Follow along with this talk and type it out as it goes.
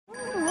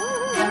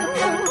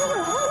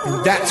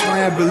And that's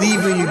why I believe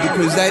in you,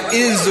 because that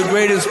is the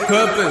greatest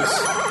purpose.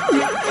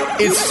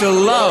 It's to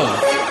love.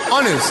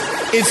 Honest.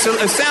 It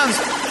sounds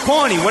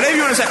corny, whatever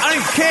you want to say. I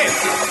don't care.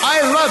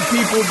 I love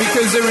people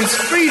because there is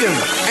freedom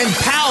and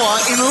power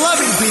in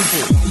loving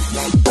people.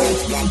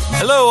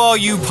 Hello, all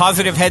you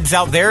positive heads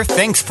out there.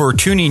 Thanks for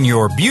tuning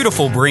your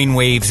beautiful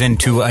brainwaves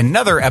into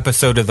another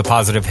episode of the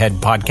Positive Head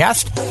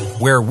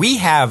Podcast, where we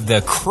have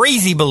the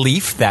crazy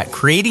belief that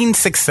creating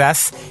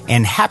success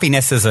and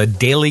happiness is a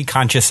daily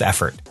conscious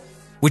effort,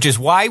 which is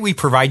why we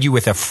provide you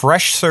with a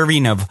fresh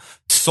serving of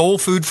soul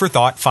food for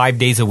thought 5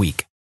 days a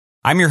week.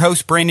 I'm your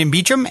host, Brandon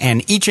Beecham,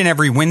 and each and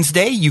every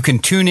Wednesday, you can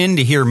tune in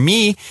to hear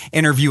me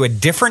interview a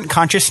different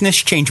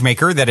consciousness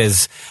changemaker that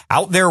is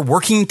out there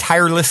working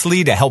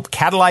tirelessly to help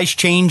catalyze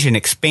change and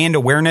expand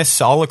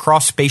awareness all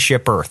across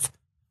Spaceship Earth.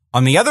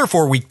 On the other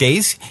 4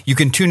 weekdays, you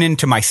can tune in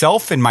to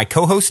myself and my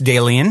co-host,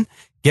 Dalien,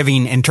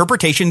 giving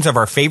interpretations of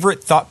our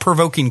favorite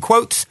thought-provoking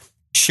quotes,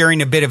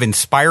 sharing a bit of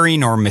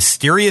inspiring or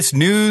mysterious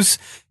news,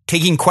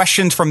 taking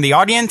questions from the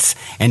audience,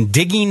 and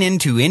digging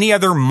into any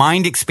other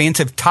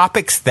mind-expansive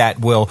topics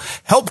that will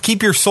help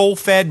keep your soul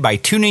fed by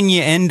tuning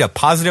you into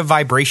positive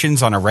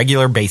vibrations on a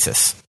regular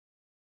basis.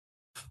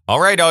 All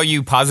right, all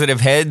you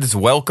positive heads,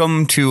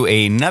 welcome to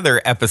another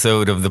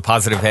episode of the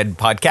Positive Head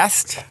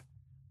Podcast.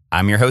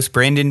 I'm your host,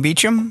 Brandon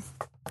Beecham.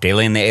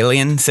 Dalien the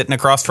Alien sitting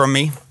across from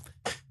me,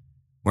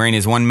 wearing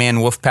his one-man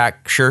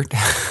Wolfpack shirt.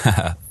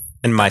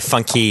 And my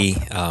funky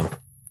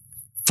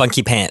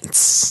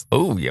pants.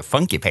 Oh, your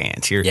funky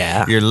pants.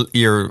 Yeah.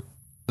 Your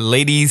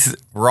ladies'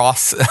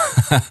 Ross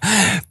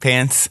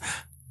pants.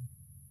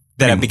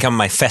 That have become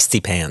my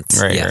festy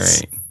pants. Right,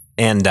 yes. right.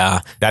 And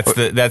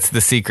that's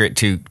the secret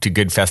to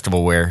good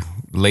festival wear.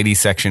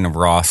 Ladies section of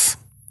Ross.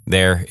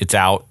 There, it's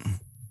out.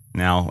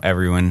 Now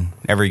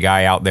every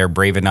guy out there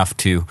brave enough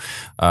to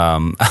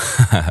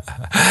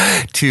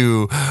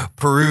to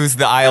peruse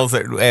the aisles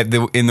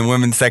in the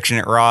women's section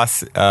at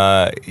Ross.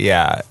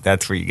 Yeah,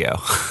 that's where you go.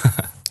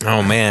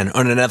 Oh man!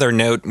 On another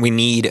note, we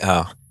need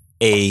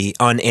a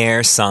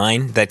on-air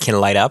sign that can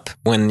light up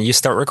when you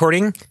start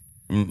recording,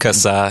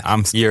 because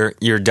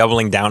you're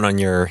doubling down on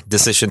your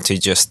decision to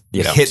just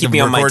hit keep the me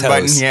on my record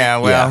toes. button. Yeah,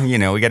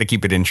 well, we got to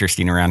keep it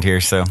interesting around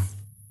here, so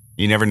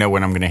you never know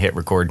when I'm going to hit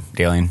record,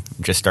 Dalien.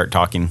 Just start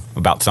talking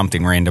about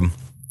something random.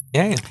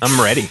 Yeah, I'm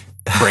ready.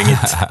 Bring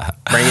it.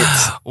 Bring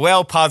it.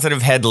 Well,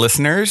 Positive Head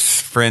listeners,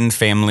 friends,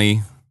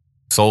 family,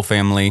 soul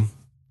family,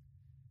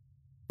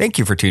 thank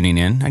you for tuning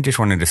in. I just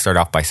wanted to start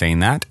off by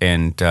saying that.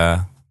 And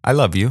I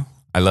love you.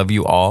 I love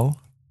you all.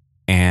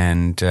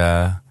 And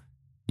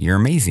you're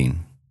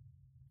amazing.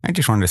 I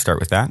just wanted to start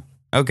with that.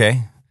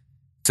 Okay.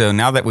 So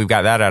now that we've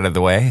got that out of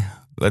the way,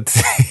 let's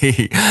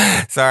see.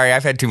 Sorry,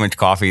 I've had too much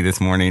coffee this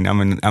morning.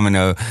 I'm in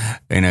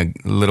a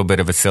little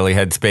bit of a silly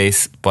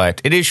headspace, but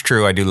it is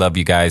true. I do love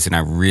you guys, and I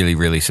really,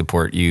 really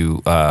support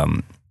you.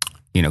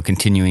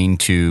 Continuing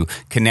to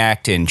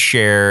connect and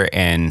share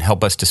and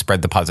help us to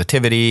spread the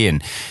positivity.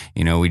 And,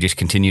 we just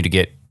continue to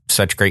get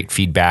such great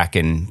feedback,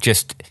 and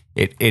just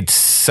it's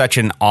such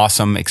an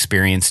awesome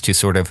experience to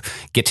sort of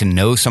get to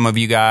know some of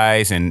you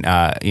guys and,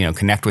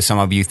 connect with some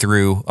of you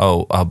through,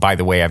 by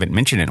the way, I haven't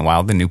mentioned it in a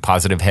while, the new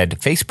Positive Head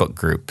Facebook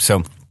group.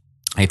 So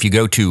if you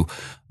go to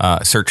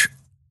search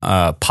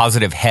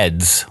Positive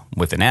Heads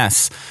with an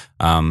S,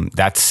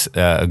 that's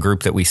a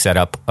group that we set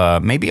up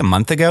maybe a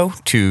month ago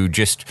to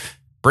just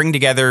bring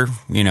together,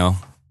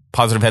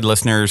 Positive Head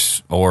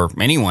listeners or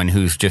anyone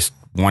who's just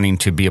wanting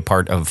to be a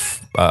part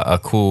of a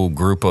cool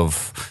group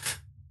of,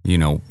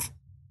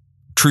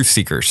 truth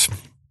seekers.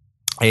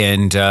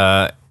 And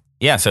so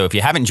if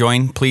you haven't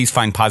joined, please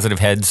find Positive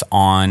Heads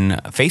on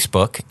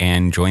Facebook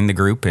and join the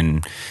group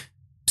and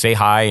say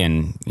hi.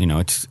 And,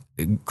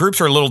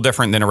 groups are a little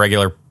different than a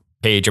regular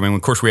page. I mean,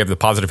 of course, we have the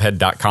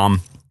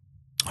positivehead.com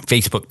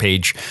Facebook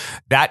page.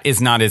 That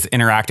is not as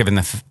interactive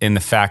in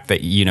the fact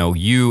that,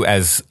 you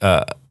as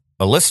a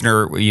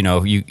listener,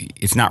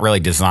 it's not really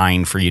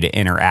designed for you to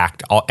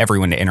interact,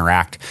 everyone to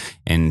interact.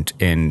 And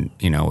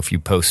if you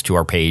post to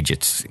our page,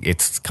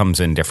 it comes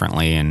in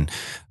differently, and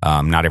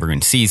not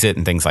everyone sees it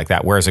and things like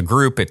that. Whereas a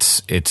group,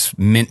 it's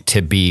meant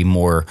to be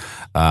more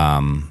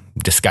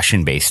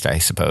discussion based, I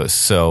suppose.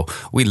 So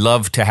we'd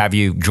love to have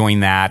you join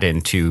that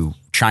and to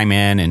chime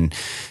in and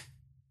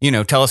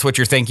tell us what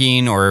you're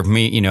thinking, or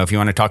if you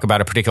want to talk about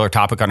a particular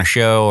topic on a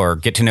show or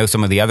get to know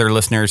some of the other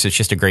listeners. It's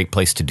just a great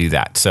place to do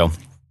that. So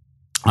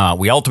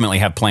we ultimately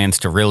have plans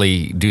to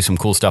really do some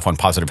cool stuff on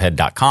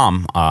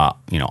positivehead.com,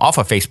 off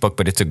of Facebook,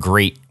 but it's a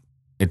great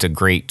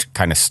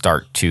kind of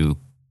start to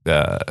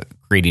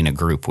creating a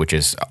group, which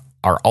is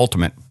our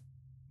ultimate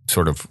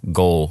sort of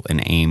goal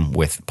and aim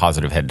with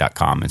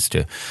positivehead.com, is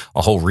to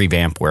a whole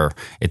revamp where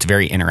it's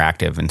very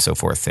interactive and so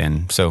forth.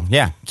 And so,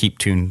 yeah,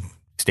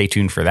 stay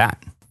tuned for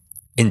that.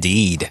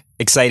 Indeed.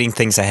 Exciting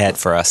things ahead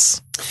for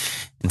us.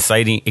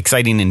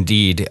 Exciting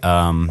indeed.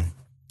 I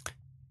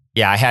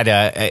had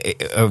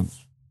a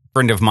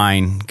friend of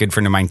mine, good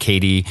friend of mine,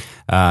 Katie,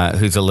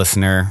 who's a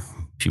listener.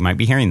 She might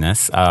be hearing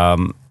this.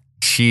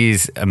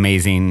 She's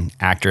amazing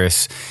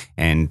actress.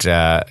 And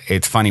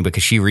it's funny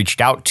because she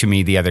reached out to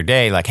me the other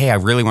day like, hey, I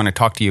really want to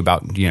talk to you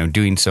about,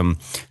 doing some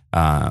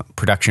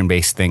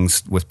production-based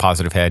things with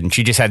Positive Head. And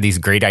she just had these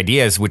great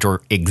ideas, which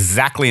were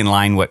exactly in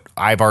line what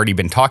I've already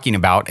been talking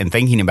about and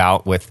thinking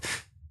about with,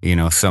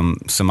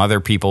 some other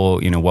people,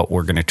 what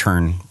we're going to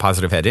turn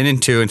Positive Head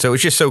into. And so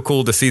it's just so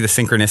cool to see the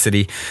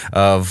synchronicity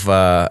of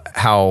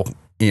how,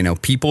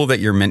 people that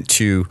you're meant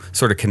to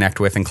sort of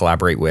connect with and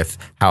collaborate with,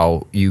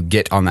 how you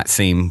get on that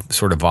same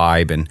sort of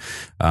vibe. And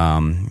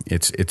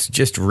it's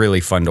just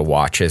really fun to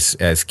watch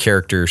as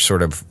characters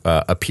sort of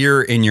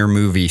appear in your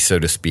movie, so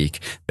to speak,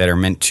 that are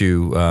meant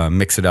to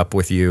mix it up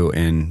with you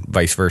and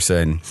vice versa.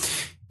 And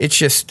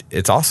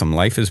it's awesome.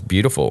 Life is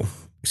beautiful.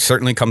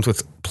 Certainly comes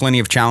with plenty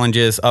of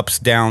challenges, ups,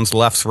 downs,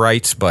 lefts,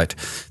 rights, but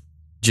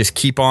just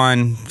keep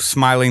on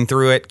smiling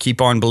through it,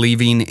 keep on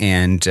believing,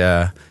 and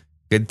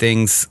good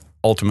things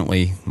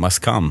ultimately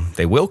must come.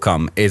 They will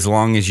come as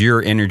long as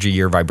your energy,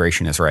 your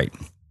vibration is right.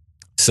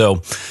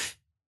 So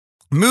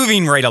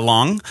moving right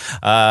along,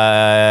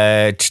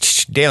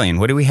 Dalien,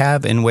 what do we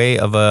have in way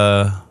of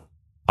a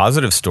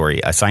positive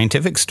story, a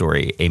scientific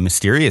story, a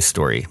mysterious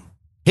story?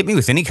 Hit me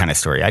with any kind of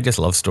story. I just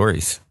love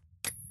stories.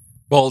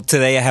 Well,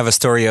 today I have a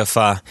story of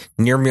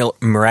near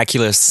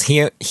miraculous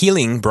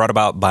healing brought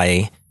about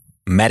by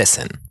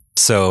medicine.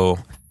 So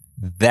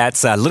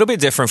that's a little bit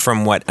different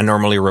from what I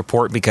normally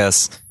report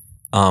because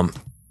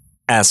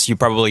as you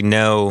probably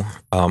know,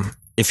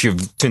 if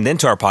you've tuned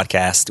into our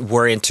podcast,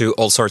 we're into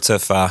all sorts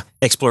of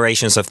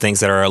explorations of things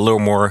that are a little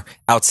more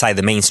outside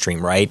the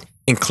mainstream, right?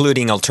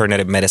 Including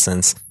alternative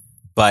medicines.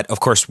 But of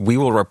course, we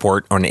will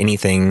report on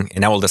anything,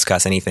 and I will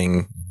discuss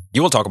anything.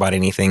 You will talk about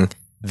anything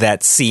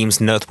that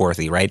seems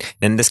noteworthy, right?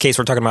 In this case,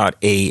 we're talking about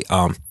a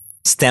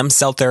stem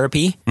cell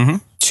therapy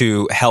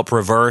to help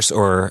reverse,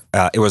 or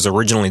it was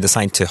originally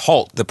designed to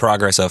halt the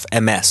progress of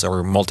MS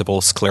or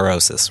multiple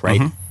sclerosis,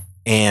 right?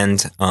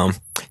 And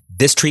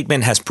this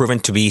treatment has proven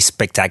to be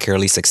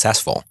spectacularly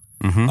successful.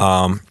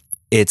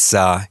 It's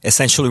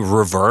essentially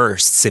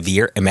reversed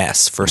severe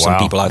MS for some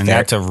people out there. And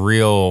that's a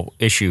real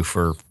issue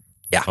for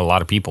a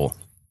lot of people.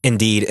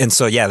 Indeed. And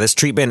so, this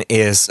treatment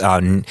is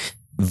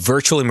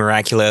virtually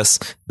miraculous.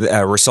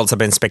 The results have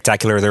been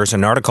spectacular. There's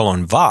an article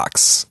on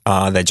Vox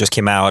that just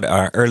came out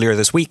earlier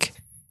this week,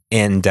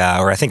 and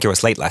or I think it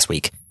was late last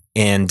week.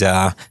 And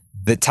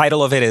the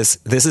title of it is,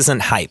 "This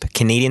Isn't Hype.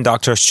 Canadian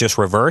doctors just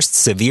reversed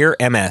severe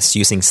MS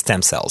using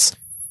stem cells."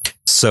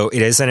 So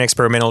it is an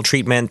experimental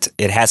treatment.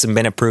 It hasn't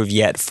been approved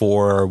yet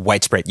for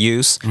widespread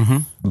use.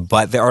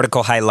 But the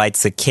article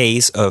highlights the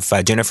case of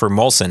Jennifer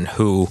Molson,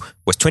 who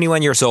was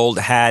 21 years old,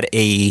 had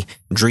a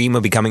dream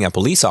of becoming a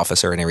police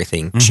officer and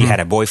everything. She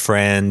had a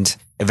boyfriend.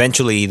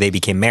 Eventually, they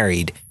became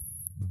married.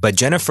 But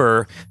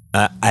Jennifer,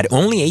 at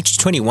only age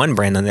 21,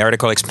 Brandon, the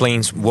article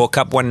explains, woke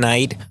up one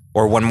night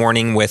or one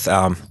morning with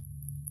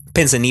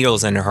pins and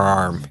needles in her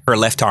arm, her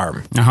left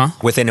arm.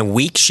 Within a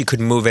week, she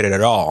couldn't move it at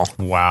all.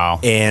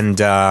 Wow. And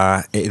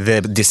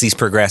the disease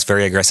progressed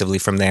very aggressively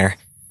from there.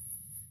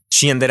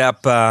 She ended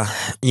up,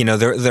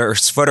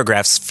 there's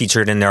photographs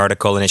featured in the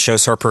article, and it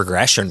shows her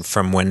progression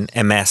from when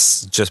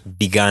MS just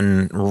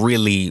begun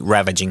really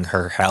ravaging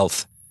her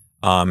health.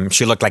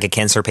 She looked like a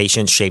cancer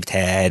patient, shaved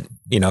head,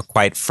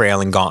 quite frail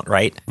and gaunt,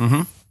 right?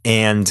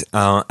 And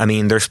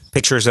there's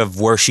pictures of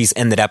where she's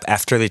ended up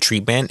after the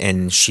treatment,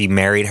 and she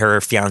married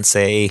her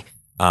fiance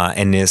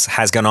and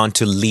has gone on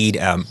to lead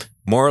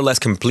more or less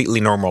completely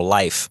normal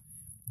life.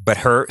 But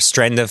her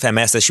strand of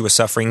MS that she was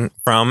suffering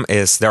from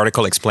is, the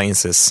article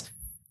explains, is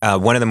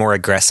one of the more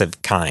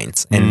aggressive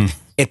kinds. And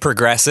it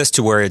progresses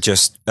to where it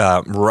just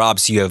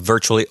robs you of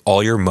virtually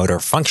all your motor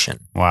function.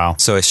 Wow.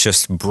 So it's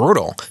just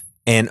brutal.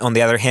 And on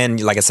the other hand,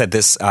 like I said,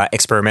 this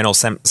experimental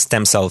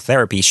stem cell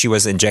therapy, she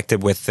was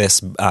injected with this,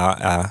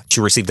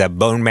 she received a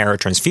bone marrow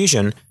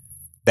transfusion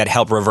that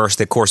helped reverse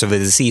the course of the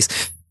disease.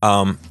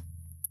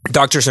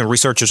 Doctors and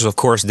researchers, of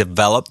course,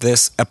 developed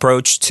this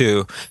approach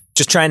to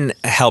just try and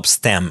help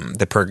stem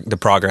the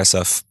progress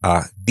of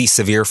these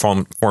severe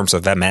forms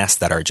of MS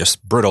that are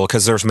just brutal,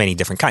 because there's many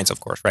different kinds, of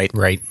course, right?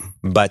 Right.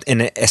 But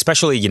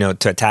especially,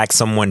 to attack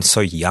someone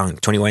so young,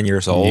 21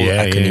 years old,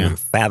 I couldn't even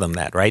fathom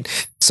that, right?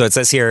 So it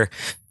says here,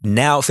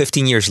 now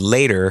 15 years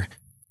later,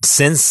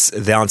 since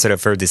the onset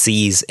of her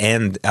disease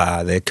and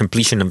the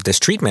completion of this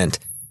treatment,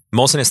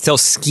 Molson is still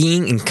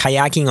skiing and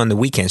kayaking on the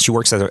weekends. She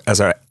works as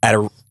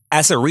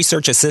a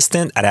research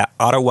assistant at an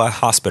Ottawa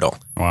hospital.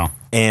 Wow.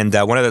 And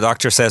one of the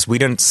doctors says, we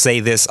don't say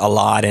this a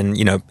lot, and,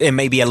 it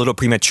may be a little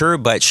premature,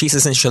 but she's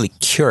essentially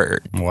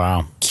cured.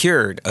 Wow.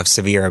 Cured of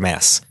severe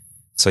MS.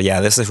 So,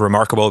 this is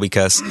remarkable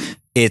because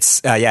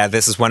it's,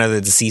 this is one of the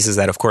diseases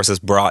that, of course, has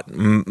brought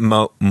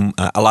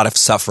a lot of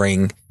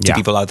suffering to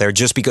people out there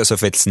just because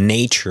of its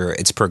nature,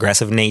 its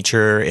progressive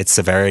nature, its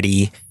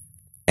severity,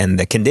 and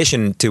the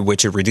condition to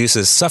which it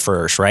reduces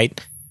sufferers, right?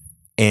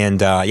 And,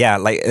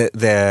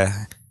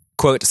 the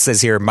quote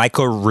says here,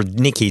 Michael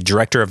Rudnicki,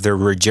 director of the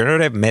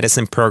Regenerative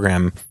Medicine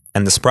Program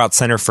and the Sprout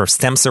Center for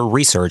Stem Cell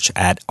Research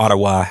at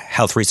Ottawa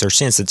Health Research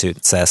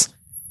Institute, says,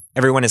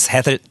 everyone is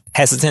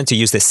hesitant to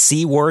use the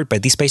C word,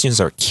 but these patients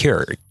are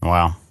cured.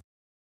 Wow.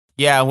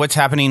 Yeah, what's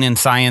happening in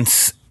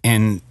science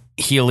and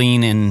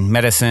healing and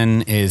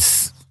medicine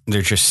is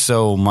there's just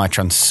so much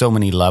on so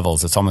many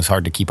levels. It's almost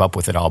hard to keep up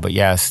with it all. But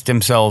yeah,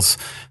 stem cells,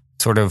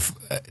 sort of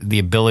the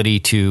ability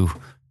to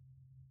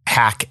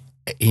hack,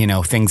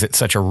 things at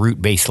such a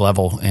root-based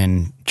level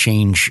and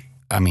change,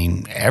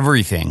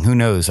 everything. Who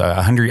knows?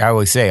 I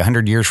always say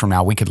 100 years from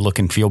now, we could look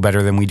and feel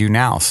better than we do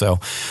now. So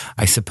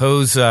I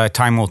suppose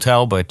time will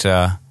tell. But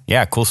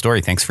yeah, cool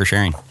story. Thanks for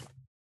sharing.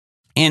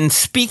 And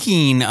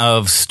speaking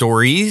of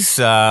stories,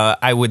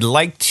 I would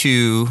like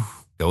to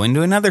go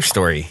into another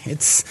story.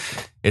 It's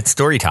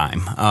story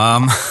time.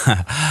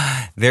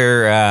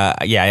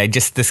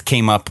 This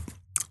came up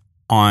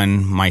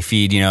on my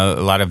feed. A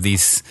lot of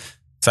these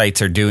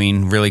sites are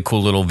doing really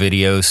cool little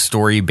videos,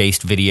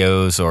 story-based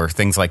videos or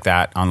things like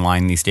that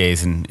online these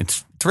days. And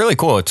it's really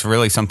cool. It's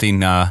really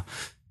something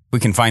we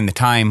can find the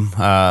time.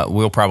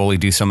 We'll probably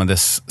do some of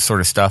this sort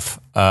of stuff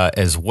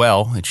as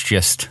well. It's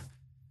just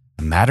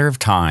a matter of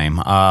time.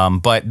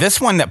 But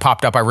this one that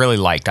popped up, I really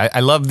liked.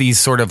 I love these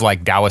sort of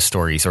like Taoist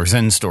stories or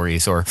Zen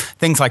stories or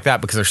things like that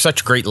because there's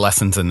such great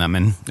lessons in them.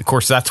 And of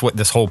course, that's what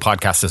this whole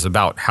podcast is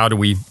about. How do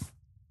we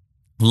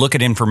look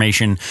at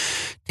information,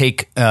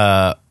 take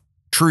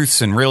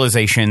truths and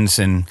realizations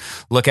and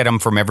look at them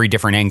from every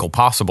different angle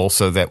possible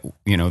so that,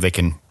 they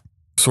can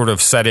sort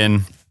of set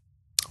in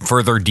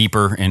further,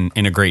 deeper, and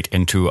integrate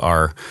into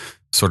our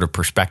sort of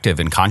perspective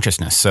and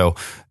consciousness. So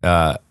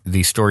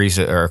these stories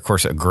are, of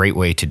course, a great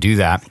way to do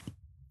that.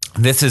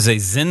 This is a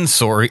Zen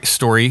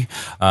story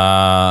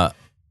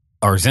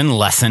or Zen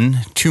lesson,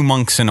 2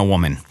 monks and a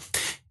woman.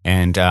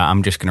 And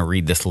I'm just going to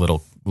read this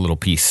little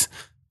piece.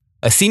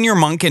 A senior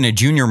monk and a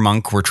junior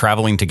monk were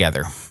traveling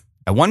together.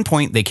 At one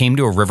point, they came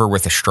to a river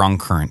with a strong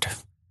current.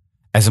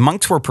 As the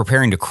monks were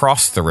preparing to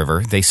cross the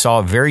river, they saw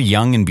a very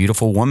young and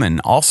beautiful woman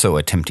also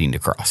attempting to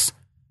cross.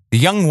 The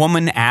young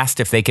woman asked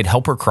if they could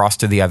help her cross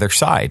to the other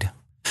side.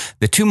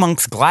 The 2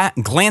 monks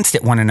glanced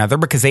at one another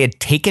because they had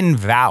taken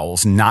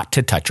vows not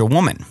to touch a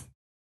woman.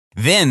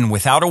 Then,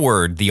 without a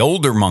word, the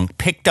older monk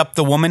picked up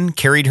the woman,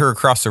 carried her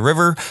across the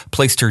river,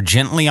 placed her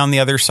gently on the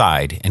other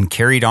side, and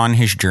carried on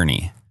his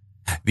journey.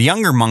 The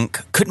younger monk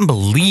couldn't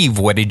believe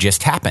what had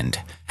just happened.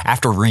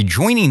 After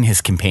rejoining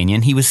his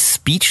companion, he was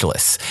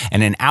speechless,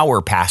 and an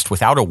hour passed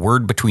without a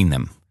word between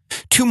them.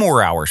 2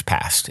 more hours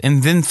passed,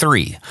 and then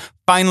 3.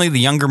 Finally, the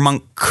younger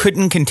monk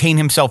couldn't contain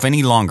himself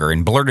any longer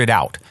and blurted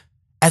out,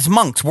 "As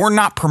monks, we're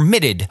not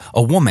permitted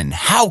a woman.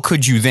 How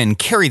could you then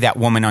carry that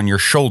woman on your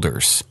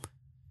shoulders?"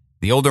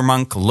 The older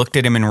monk looked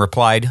at him and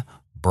replied,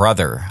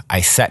 "Brother,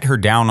 I set her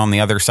down on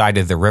the other side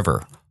of the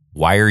river.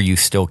 Why are you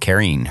still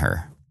carrying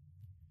her?"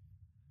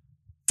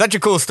 Such a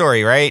cool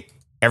story, right?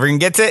 Everyone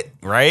gets it,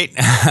 right?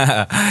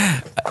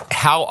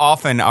 How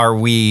often are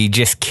we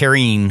just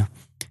carrying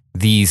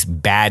these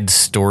bad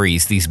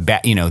stories, these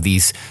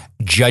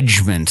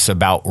judgments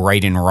about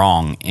right and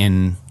wrong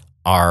in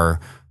our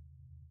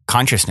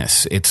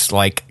consciousness? It's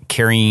like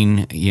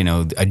carrying,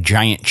 a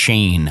giant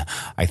chain.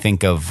 I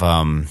think of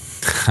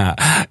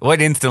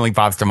what instantly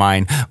pops to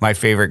mind, my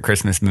favorite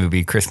Christmas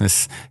movie, A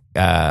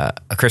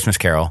Christmas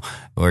Carol,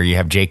 where you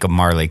have Jacob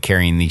Marley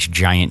carrying these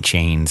giant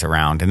chains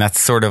around. And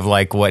that's sort of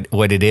like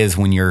what it is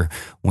when you're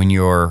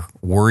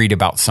worried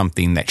about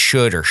something that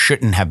should or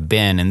shouldn't have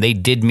been, and they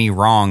did me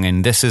wrong,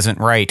 and this isn't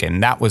right,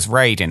 and that was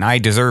right, and I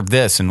deserve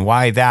this, and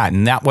why that,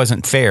 and that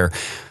wasn't fair.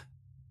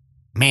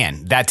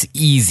 Man, that's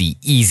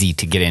easy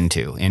to get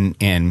into. And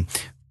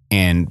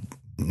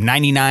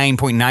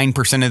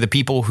 99.9% of the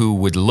people who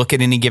would look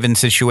at any given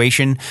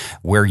situation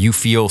where you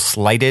feel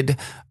slighted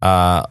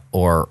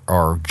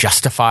or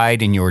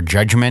justified in your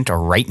judgment or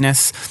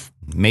rightness,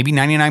 maybe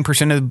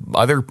 99% of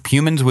other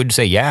humans would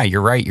say, yeah,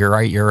 you're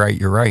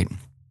right.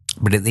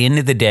 But at the end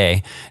of the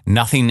day,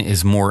 nothing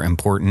is more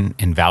important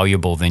and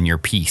valuable than your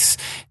peace.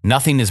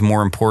 Nothing is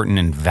more important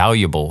and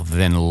valuable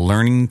than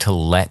learning to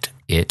let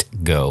it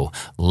go.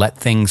 Let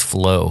things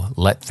flow.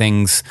 Let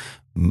things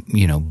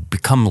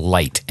become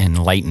light,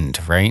 enlightened,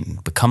 right?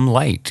 Become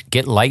light.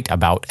 Get light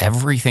about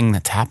everything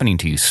that's happening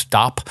to you.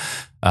 Stop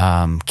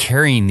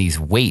carrying these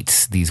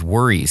weights, these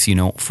worries.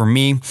 For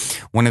me,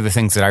 one of the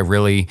things that I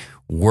really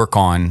work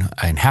on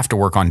and have to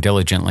work on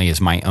diligently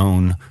is my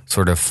own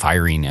sort of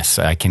fieriness.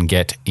 I can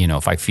get,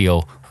 if I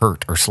feel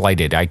hurt or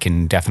slighted, I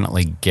can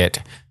definitely get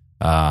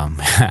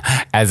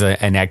as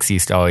an ex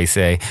used to always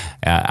say,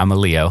 I'm a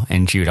Leo,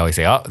 and she would always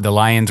say, "Oh, the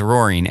lion's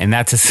roaring," and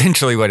that's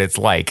essentially what it's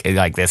like.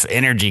 Like this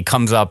energy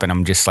comes up, and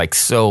I'm just like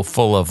so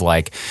full of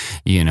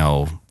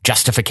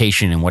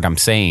justification in what I'm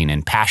saying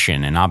and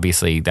passion, and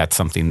obviously that's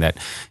something that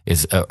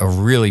is a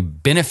really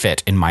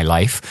benefit in my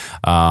life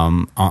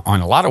on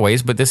a lot of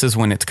ways. But this is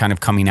when it's kind of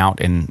coming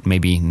out in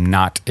maybe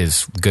not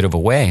as good of a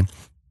way,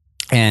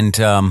 and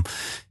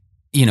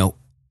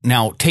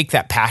now take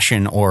that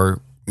passion or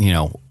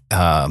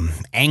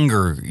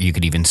anger, you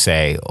could even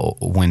say,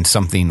 when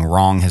something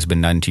wrong has been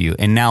done to you.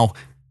 And now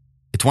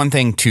it's one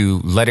thing to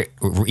let it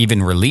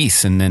even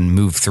release and then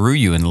move through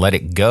you and let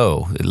it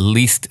go. At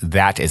least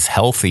that is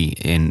healthy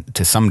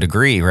to some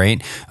degree,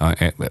 right?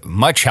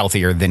 Much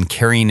healthier than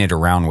carrying it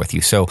around with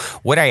you. So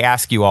what I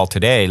ask you all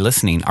today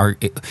listening,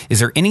 is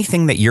there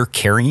anything that you're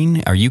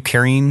carrying? Are you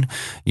carrying,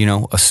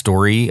 a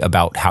story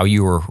about how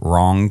you were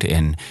wronged?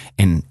 And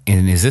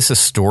is this a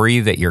story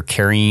that you're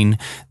carrying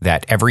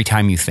that every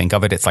time you think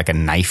of it, it's like a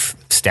knife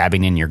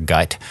stabbing in your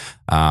gut?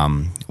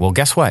 Well,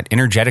 guess what?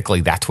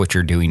 Energetically, that's what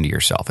you're doing to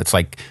yourself. It's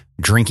like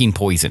drinking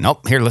poison. Oh,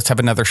 here, let's have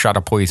another shot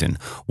of poison.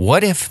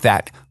 What if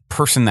that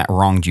person that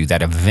wronged you,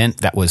 that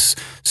event that was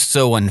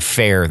so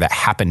unfair that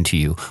happened to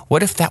you,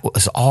 what if that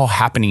was all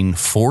happening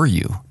for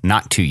you,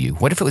 not to you?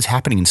 What if it was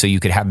happening so you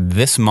could have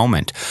this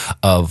moment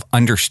of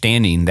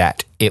understanding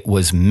that it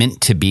was meant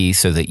to be,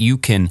 so that you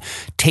can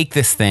take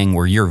this thing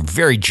where you're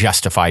very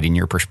justified in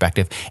your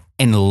perspective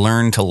and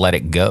learn to let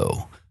it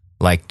go?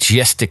 Like,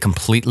 just to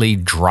completely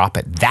drop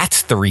it.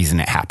 That's the reason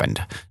it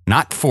happened,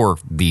 not for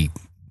the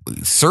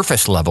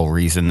surface level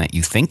reason that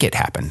you think it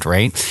happened,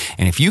 right?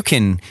 And if you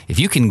can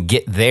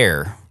get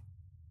there,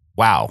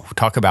 wow,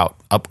 talk about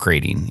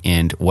upgrading.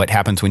 And what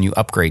happens when you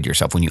upgrade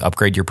yourself? When you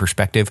upgrade your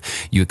perspective,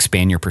 you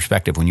expand your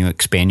perspective. When you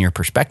expand your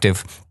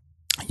perspective,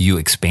 you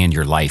expand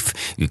your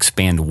life. You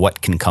expand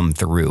what can come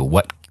through.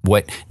 What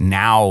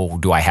now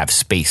do I have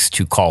space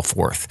to call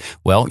forth?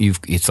 Well,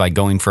 it's like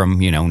going from,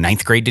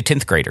 9th grade to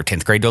 10th grade, or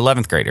 10th grade to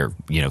 11th grade, or,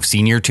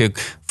 senior to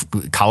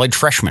college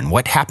freshman.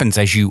 What happens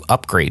as you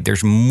upgrade?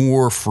 There's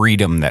more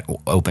freedom that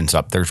opens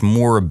up. There's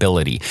more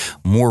ability,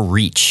 more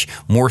reach,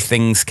 more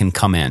things can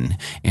come in.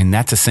 And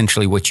that's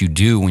essentially what you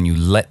do when you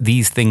let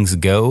these things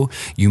go.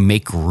 You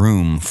make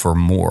room for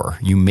more.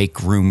 You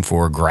make room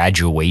for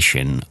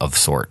graduation of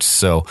sorts.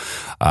 So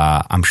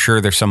I'm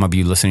sure there's some of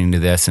you listening to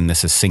this and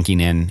this is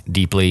sinking in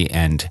deeply.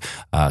 And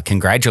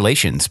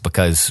congratulations,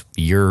 because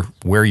you're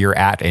where you're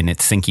at and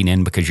it's sinking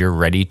in because you're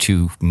ready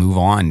to move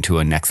on to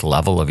a next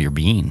level of your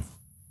being.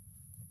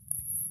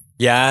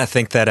 Yeah, I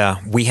think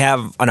that we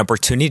have an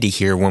opportunity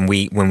here when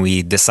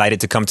we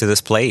decided to come to this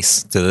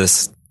place, to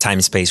this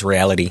time-space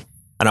reality,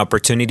 an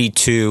opportunity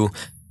to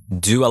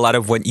do a lot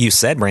of what you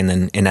said,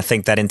 Brandon. And I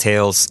think that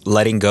entails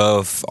letting go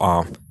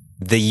of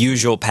the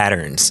usual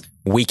patterns.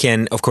 We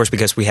can, of course,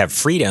 because we have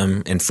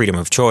freedom and freedom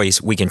of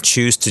choice, we can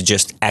choose to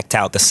just act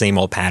out the same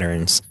old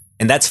patterns.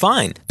 And that's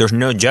fine. There's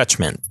no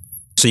judgment.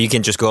 So you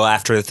can just go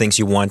after the things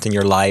you want in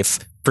your life,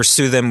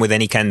 pursue them with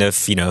any kind of,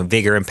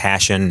 vigor and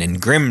passion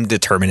and grim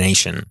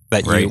determination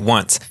that you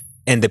want.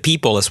 And the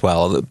people as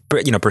well,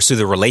 pursue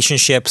the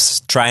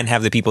relationships, try and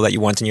have the people that you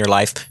want in your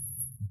life.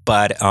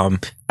 But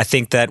I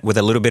think that with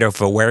a little bit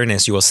of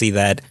awareness, you will see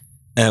that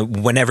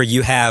whenever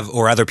you have,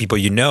 or other people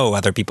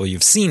other people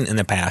you've seen in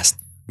the past,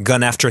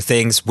 gone after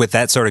things with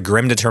that sort of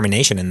grim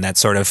determination and that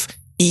sort of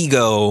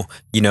ego,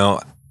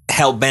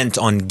 hell bent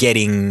on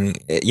getting,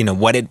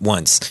 what it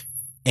wants.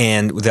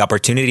 And the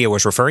opportunity I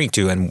was referring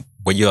to and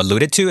what you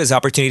alluded to is the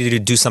opportunity to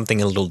do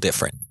something a little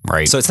different.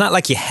 Right. So it's not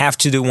like you have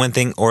to do one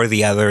thing or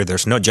the other.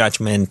 There's no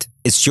judgment.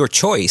 It's your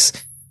choice.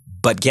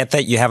 But get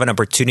that you have an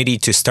opportunity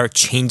to start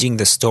changing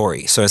the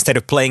story. So instead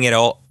of playing it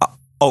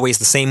always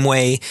the same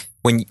way,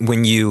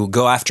 when you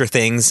go after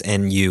things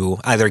and you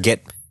either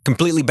get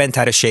completely bent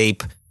out of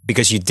shape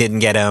because you didn't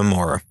get them,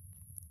 or,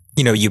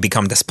 you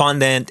become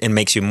despondent, it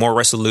makes you more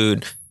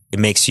resolute, it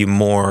makes you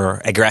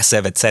more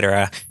aggressive,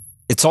 etc.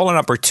 It's all an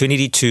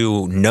opportunity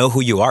to know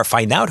who you are,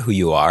 find out who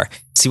you are,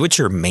 see what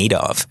you're made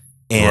of,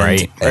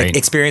 and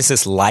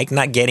experiences like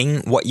not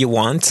getting what you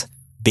want,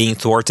 being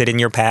thwarted in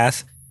your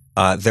path.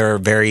 They're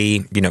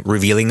very,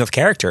 revealing of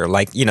character.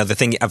 Like, the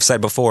thing I've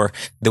said before,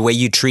 the way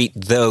you treat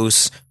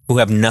those who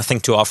have nothing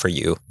to offer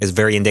you is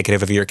very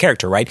indicative of your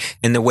character, right?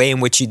 And the way in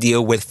which you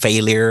deal with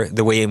failure,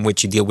 the way in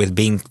which you deal with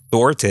being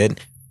thwarted,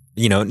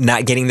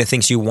 not getting the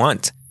things you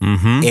want,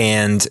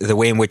 and the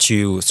way in which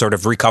you sort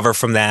of recover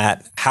from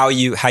that, how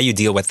you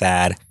deal with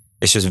that.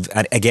 It's just,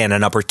 again,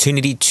 an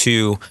opportunity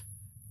to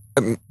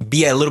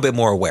be a little bit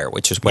more aware,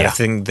 which is what I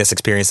think this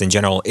experience in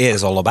general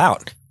is all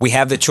about. We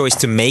have the choice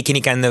to make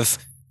any kind of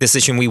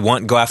decision we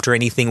want, go after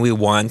anything we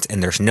want,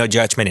 and there's no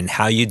judgment in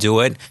how you do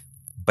it.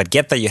 But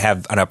get that you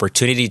have an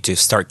opportunity to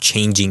start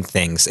changing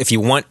things. If you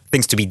want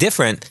things to be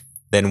different,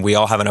 then we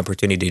all have an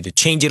opportunity to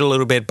change it a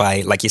little bit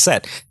by, like you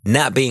said,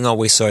 not being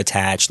always so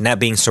attached, not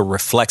being so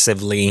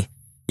reflexively,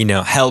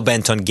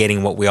 hell-bent on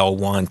getting what we all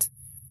want.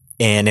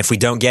 And if we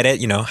don't get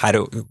it,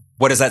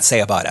 what does that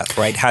say about us,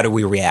 right? How do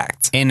we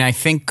react? And I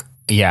think,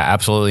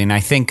 absolutely. And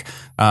I think,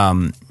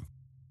 a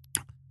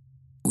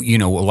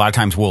lot of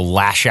times we'll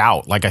lash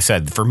out. Like I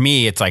said, for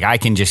me, it's like I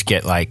can just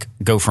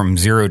go from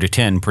 0 to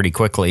 10 pretty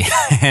quickly.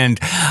 And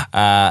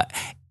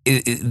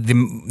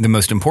the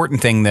most important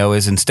thing, though,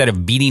 is instead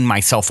of beating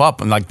myself up,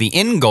 and like the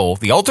end goal,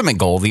 the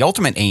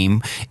ultimate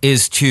aim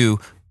is to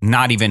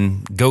not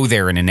even go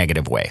there in a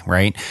negative way,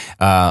 right?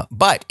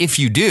 But if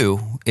you do,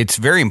 it's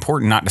very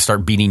important not to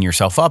start beating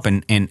yourself up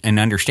and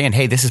understand,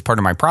 hey, this is part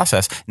of my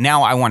process.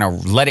 Now I want to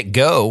let it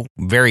go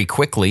very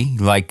quickly,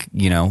 like,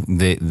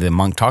 the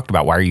monk talked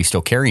about. Why are you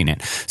still carrying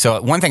it?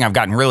 So one thing I've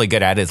gotten really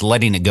good at is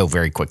letting it go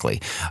very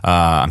quickly.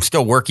 I'm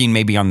still working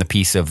maybe on the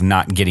piece of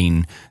not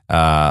getting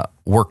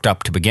worked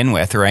up to begin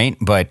with, right?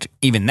 But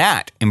even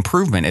that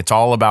improvement, it's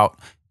all about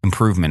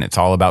improvement. It's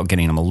all about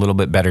getting them a little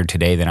bit better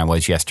today than I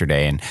was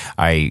yesterday. And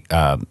I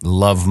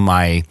love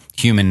my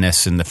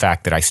humanness and the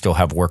fact that I still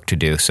have work to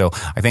do. So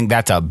I think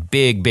that's a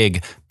big,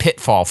 big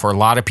pitfall for a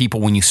lot of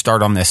people when you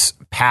start on this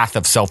path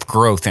of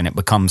self-growth and it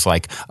becomes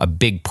like a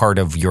big part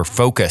of your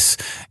focus.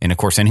 And of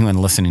course, anyone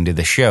listening to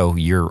the show,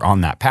 you're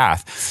on that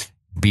path.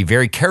 Be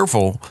very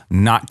careful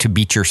not to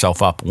beat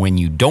yourself up when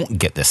you don't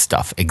get this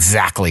stuff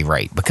exactly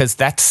right, because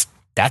that's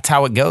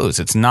how it goes.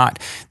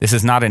 This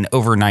is not an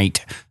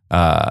overnight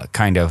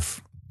kind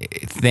of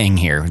thing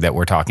here that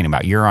we're talking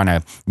about. You're on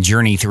a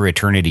journey through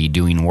eternity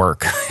doing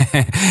work.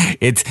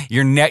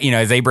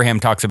 As Abraham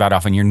talks about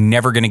often, you're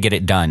never going to get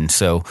it done.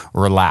 So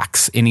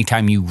relax.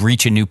 Anytime you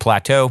reach a new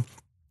plateau,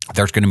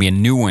 there's going to be a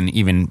new one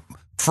even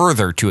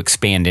further to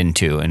expand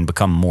into and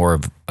become more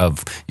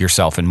of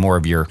yourself and more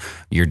of your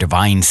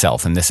divine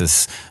self. And this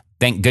is,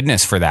 thank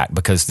goodness for that,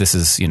 because this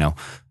is,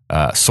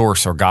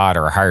 source or God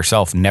or a higher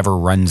self never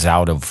runs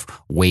out of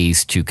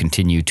ways to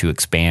continue to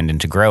expand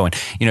and to grow. And,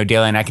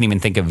 Dalien, I can even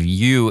think of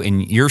you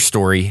in your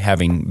story,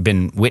 having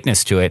been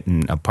witness to it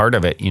and a part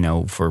of it,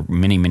 for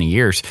many, many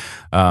years.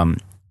 I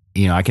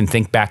can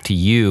think back to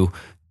you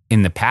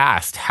in the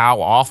past,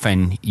 how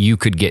often you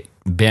could get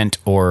bent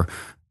or,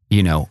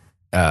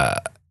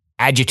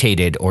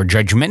 agitated or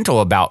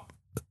judgmental about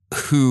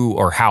who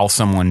or how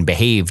someone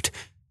behaved,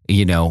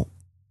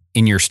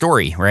 in your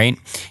story, right?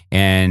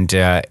 And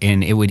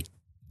it would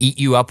eat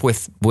you up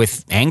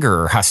with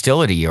anger or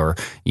hostility or,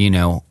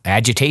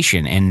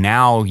 agitation. And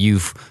now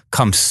you've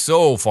come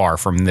so far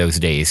from those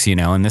days,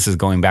 and this is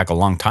going back a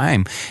long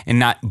time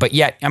but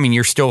yet,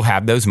 you still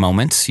have those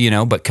moments,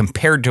 but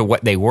compared to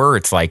what they were,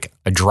 it's like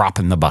a drop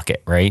in the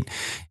bucket, right?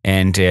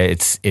 And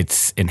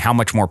and how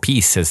much more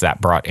peace has that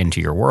brought into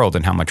your world,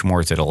 and how much more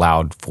has it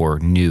allowed for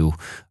new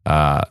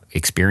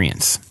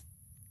experience?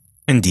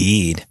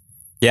 Indeed.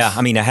 Yeah,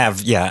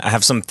 I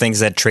have some things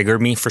that trigger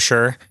me for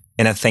sure,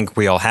 and I think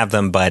we all have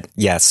them. But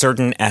yeah,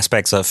 certain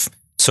aspects of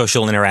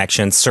social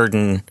interactions,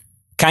 certain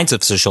kinds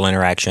of social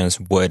interactions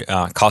would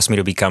cause me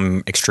to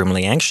become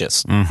extremely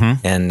anxious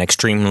and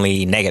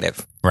extremely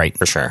negative, right?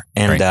 For sure.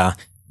 And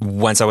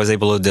once I was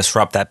able to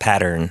disrupt that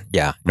pattern,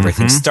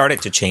 everything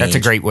started to change. That's a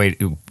great way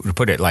to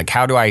put it. Like,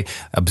 how do I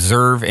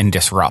observe and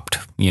disrupt?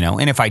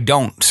 And if I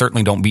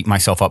certainly don't beat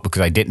myself up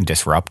because I didn't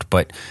disrupt,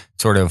 but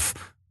sort of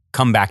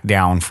come back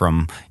down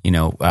from,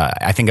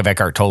 I think of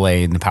Eckhart Tolle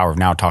in The Power of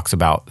Now talks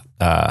about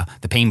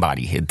the pain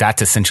body.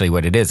 That's essentially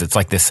what it is. It's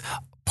like this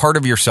part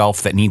of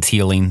yourself that needs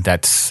healing.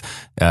 That's,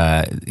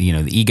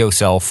 the ego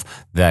self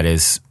that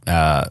is,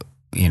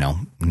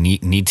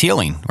 needs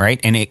healing, right?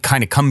 And it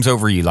kind of comes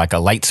over you like a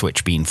light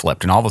switch being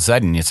flipped. And all of a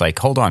sudden it's like,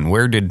 hold on,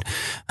 where did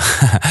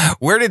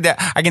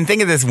that, I can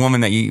think of this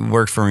woman that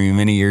worked for me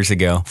many years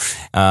ago.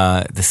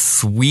 The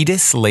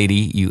sweetest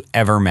lady you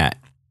ever met.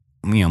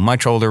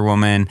 Much older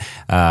woman,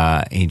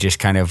 just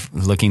kind of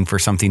looking for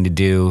something to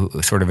do,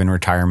 sort of in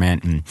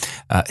retirement. And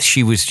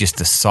she was just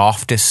the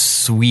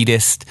softest,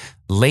 sweetest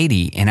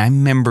lady. And I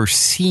remember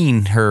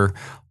seeing her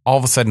all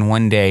of a sudden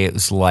one day. It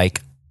was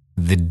like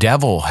the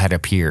devil had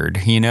appeared,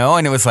 and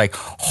it was like,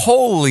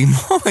 holy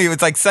moly, it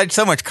was like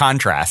so much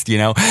contrast,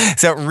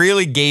 So it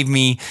really gave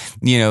me,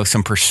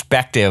 some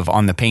perspective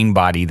on the pain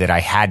body that I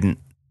hadn't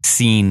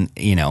seen,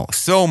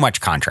 so much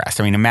contrast.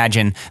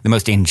 Imagine the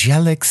most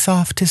angelic,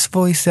 softest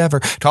voice ever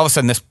to all of a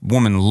sudden this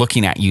woman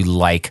looking at you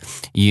like,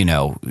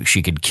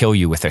 she could kill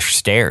you with a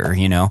stare,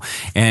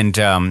 And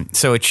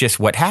so it's just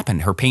what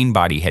happened. Her pain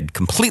body had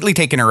completely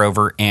taken her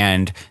over,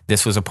 and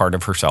this was a part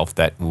of herself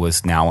that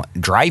was now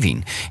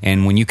driving.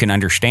 And when you can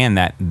understand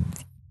that,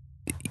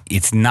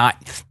 it's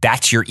not,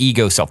 that's your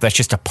ego self. That's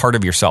just a part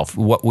of yourself.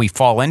 What we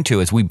fall into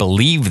is we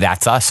believe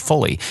that's us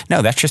fully.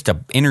 No, that's just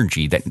an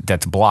energy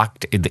that's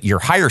blocked. Your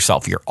higher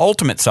self, your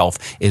ultimate self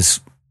is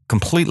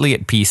completely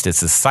at peace.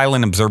 It's a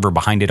silent observer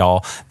behind it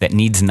all that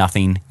needs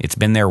nothing. It's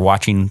been there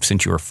watching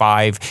since you were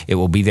 5. It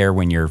will be there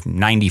when you're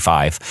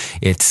 95.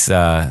 It's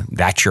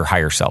that's your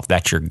higher self.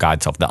 That's your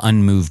God self, the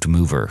unmoved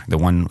mover, the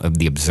one of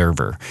the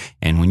observer.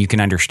 And when you can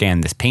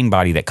understand this pain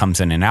body that comes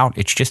in and out,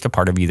 it's just a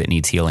part of you that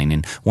needs healing.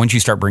 And once you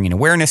start bringing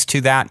awareness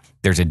to that,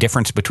 there's a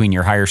difference between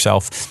your higher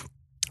self,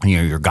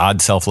 your God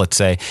self, let's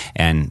say,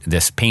 and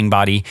this pain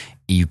body.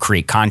 You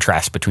create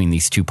contrast between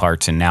these two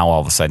parts, and now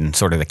all of a sudden,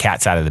 sort of the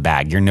cat's out of the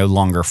bag. You're no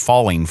longer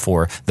falling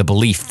for the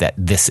belief that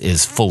this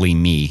is fully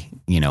me,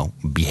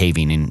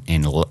 behaving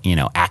and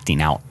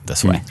acting out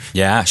this way.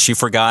 Yeah, she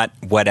forgot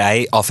what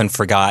I often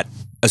forgot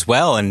as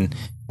well, and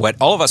what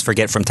all of us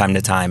forget from time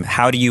to time.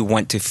 How do you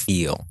want to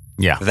feel?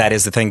 Yeah, that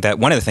is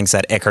one of the things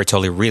that Eckhart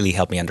Tolle really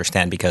helped me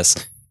understand, because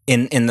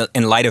in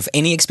light of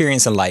any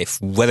experience in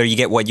life, whether you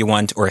get what you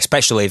want or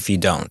especially if you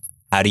don't,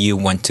 how do you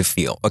want to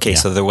feel? Okay,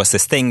 so there was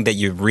this thing that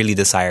you really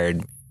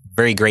desired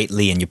very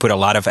greatly and you put a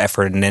lot of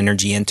effort and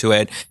energy into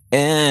it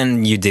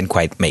and you didn't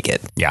quite make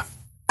it. Yeah.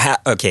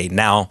 Okay,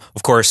 now,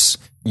 of course,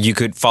 you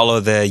could follow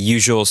the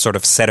usual sort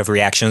of set of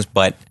reactions,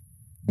 but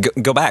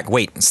go back,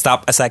 wait,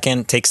 stop a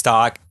second, take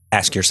stock,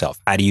 ask yourself,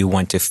 how do you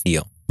want to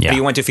feel? Yeah. How do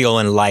you want to feel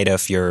in light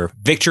of your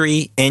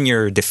victory and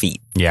your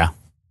defeat? Yeah,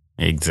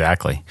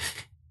 exactly.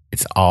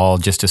 It's all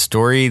just a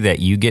story that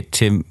you get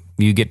to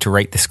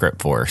write the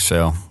script for.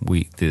 So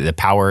the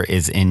power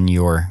is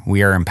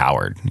we are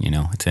empowered,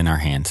 it's in our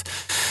hands.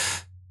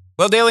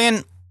 Well,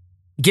 Dalien,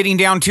 getting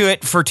down to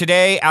it for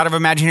today, out of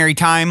imaginary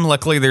time.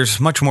 Luckily, there's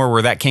much more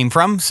where that came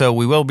from, so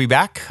we will be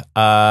back.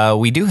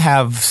 We do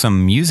have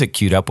some music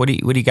queued up. What do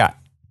you got?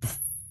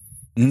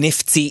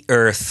 Nifty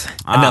Earth,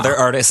 another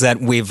artist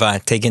that we've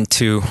taken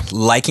to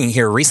liking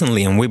here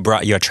recently, and we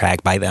brought you a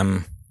track by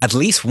them. At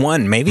least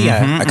one, maybe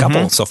a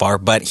couple so far,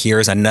 but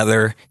here's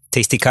another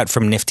tasty cut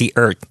from Nifty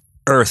Earth.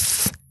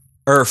 This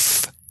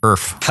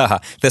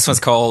one's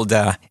called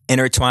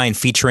Intertwine,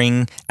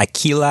 featuring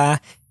Akila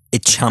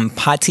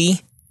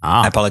Ichampati.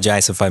 I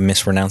apologize if I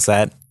mispronounced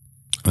that.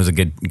 It was a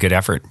good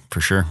effort,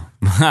 for sure.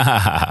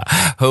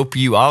 Hope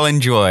you all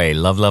enjoy.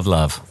 Love, love,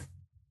 love.